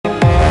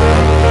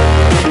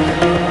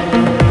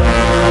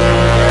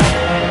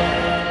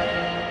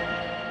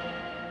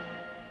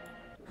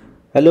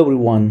Hello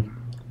everyone.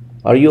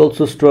 Are you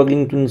also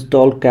struggling to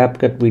install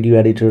CapCut video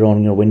editor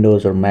on your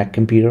Windows or Mac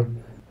computer?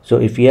 So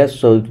if yes,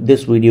 so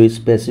this video is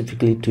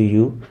specifically to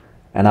you,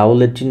 and I will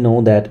let you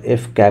know that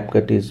if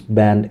CapCut is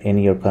banned in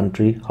your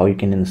country, how you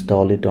can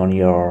install it on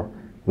your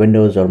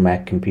Windows or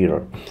Mac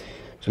computer.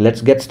 So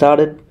let's get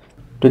started.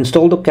 To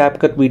install the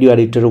CapCut video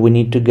editor, we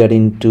need to get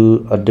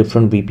into a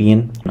different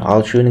VPN.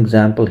 I'll show you an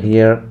example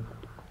here.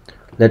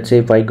 Let's say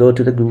if I go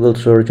to the Google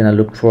search and I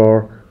look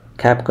for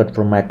CapCut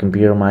from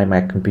my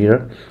Mac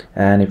computer,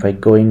 and if I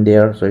go in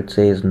there, so it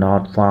says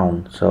not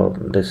found. So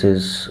this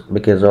is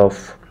because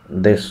of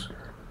this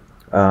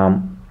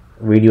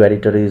video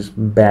editor is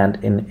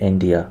banned in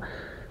India.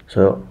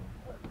 So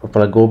if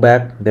I go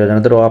back, there's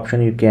another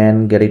option. You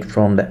can get it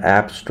from the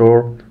App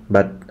Store,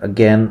 but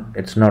again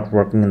it's not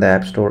working in the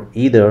App Store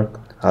either.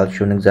 I'll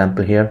show an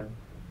example here.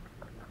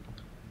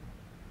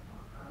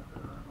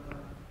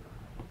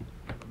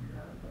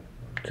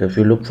 So if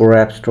you look for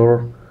App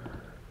Store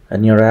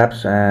in your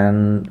apps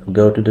and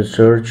go to the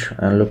search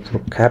and look for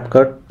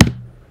CapCut,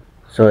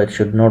 so it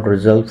should not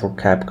result for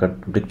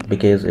CapCut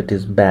because it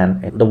is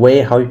banned. The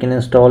way how you can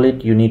install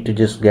it, you need to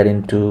just get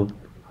into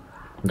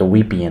the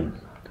VPN.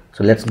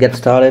 So let's get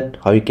started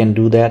how you can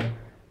do that.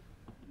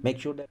 Make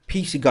sure that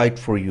PC Guide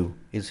for You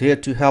is here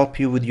to help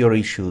you with your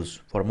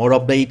issues. For more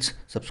updates,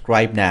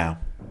 subscribe now.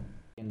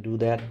 You can do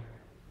that.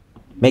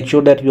 Make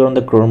sure that you're on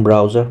the Chrome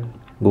browser,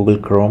 Google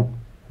Chrome.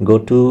 Go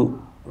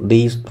to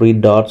these three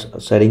dots,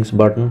 settings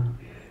button,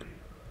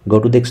 go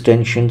to the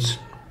extensions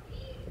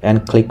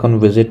and click on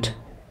visit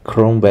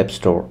Chrome Web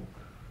Store.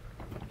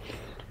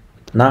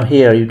 Now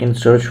here you can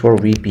search for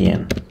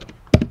VPN.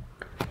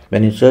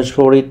 When you search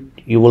for it,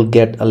 you will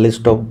get a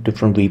list of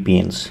different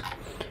VPNs.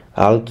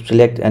 I'll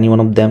select any one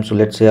of them. So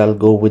let's say I'll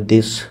go with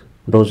this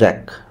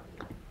Rozak.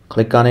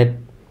 Click on it,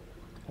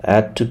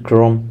 add to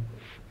Chrome,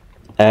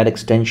 add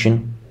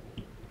extension.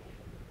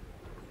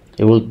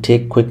 It will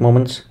take quick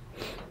moments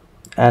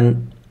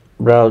and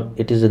browse.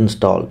 It is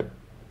installed.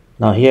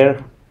 Now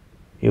here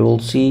you will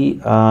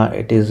see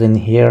it is in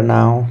here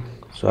now.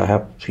 So I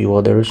have few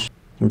others.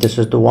 This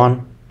is the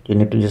one. You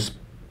need to just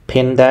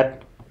pin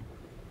that.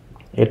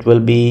 It will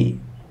be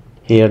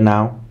here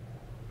now.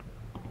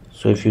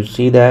 So if you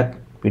see that,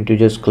 you need to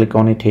just click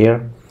on it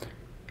here,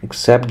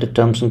 accept the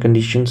terms and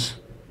conditions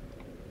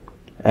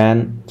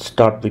and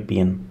start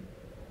VPN.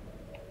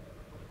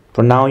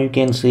 For now you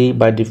can see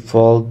by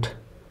default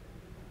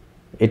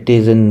it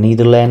is in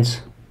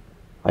Netherlands.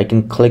 I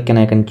can click and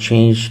I can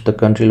change the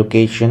country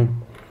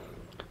location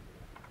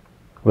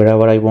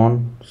wherever I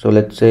want. So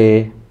let's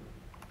say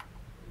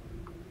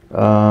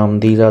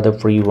these are the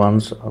free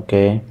ones.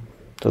 Okay,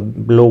 so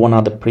below one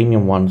are the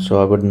premium ones,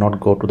 so I would not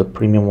go to the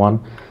premium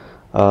one.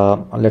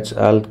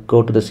 I'll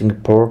go to the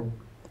Singapore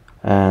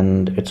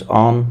and it's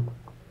on.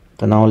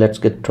 So now let's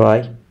get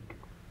try.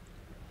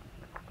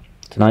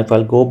 So now if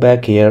I'll go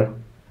back here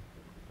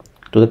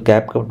to the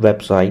CapCut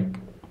website,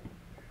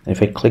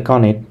 if I click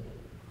on it,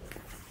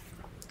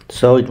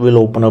 so it will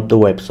open up the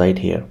website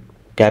here,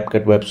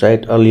 CapCut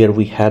website. Earlier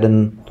we had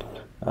an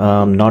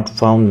not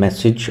found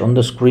message on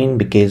the screen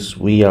because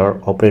we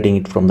are operating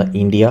it from the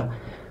India,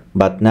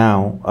 but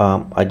now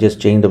I just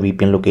changed the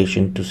VPN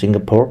location to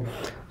Singapore.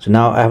 So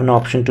now I have an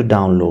option to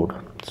download.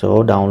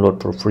 So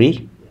download for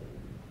free.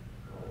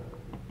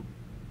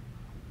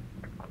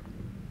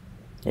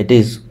 It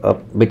is a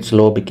bit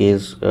slow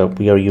because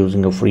we are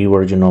using a free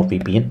version of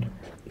VPN,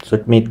 so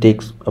it may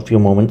take a few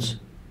moments.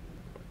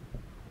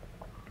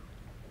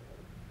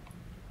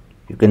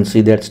 You can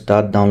see that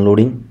start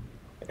downloading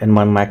in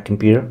my Mac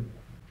computer.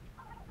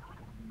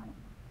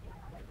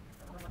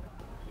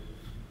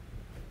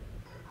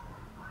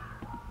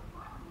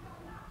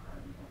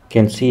 You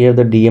can see here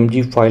the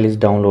DMG file is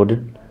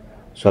downloaded.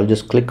 So I'll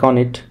just click on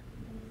it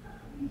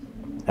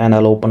and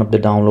I'll open up the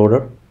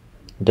downloader.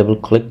 Double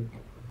click,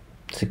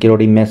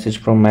 security message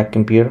from Mac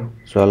computer.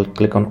 So I'll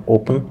click on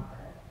open.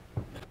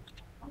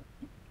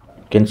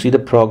 You can see the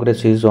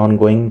progress is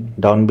ongoing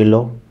down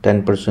below.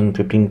 10%,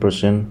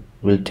 15%.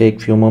 Will take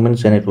few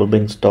moments and it will be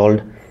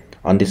installed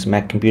on this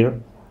Mac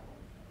computer.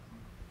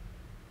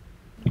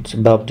 It's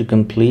about to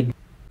complete.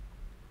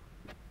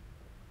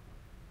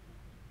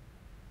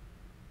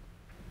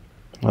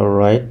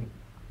 Alright,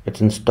 it's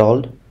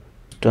installed.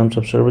 Terms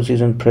of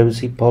services and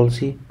privacy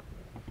policy,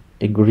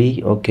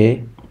 agree.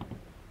 Okay,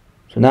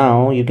 so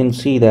now you can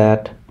see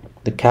that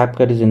the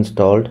CapCut is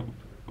installed,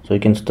 so you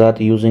can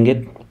start using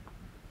it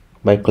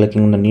by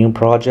clicking on the new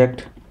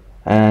project.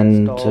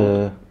 And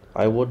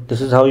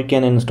this is how you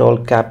can install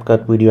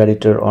CapCut video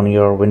editor on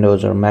your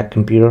Windows or Mac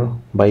computer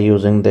by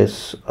using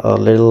this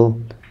little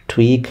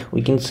tweak,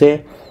 we can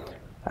say.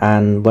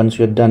 And once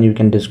you're done, you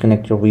can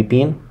disconnect your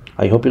VPN.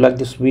 I hope you like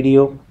this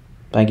video.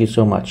 Thank you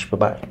so much. Bye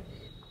bye.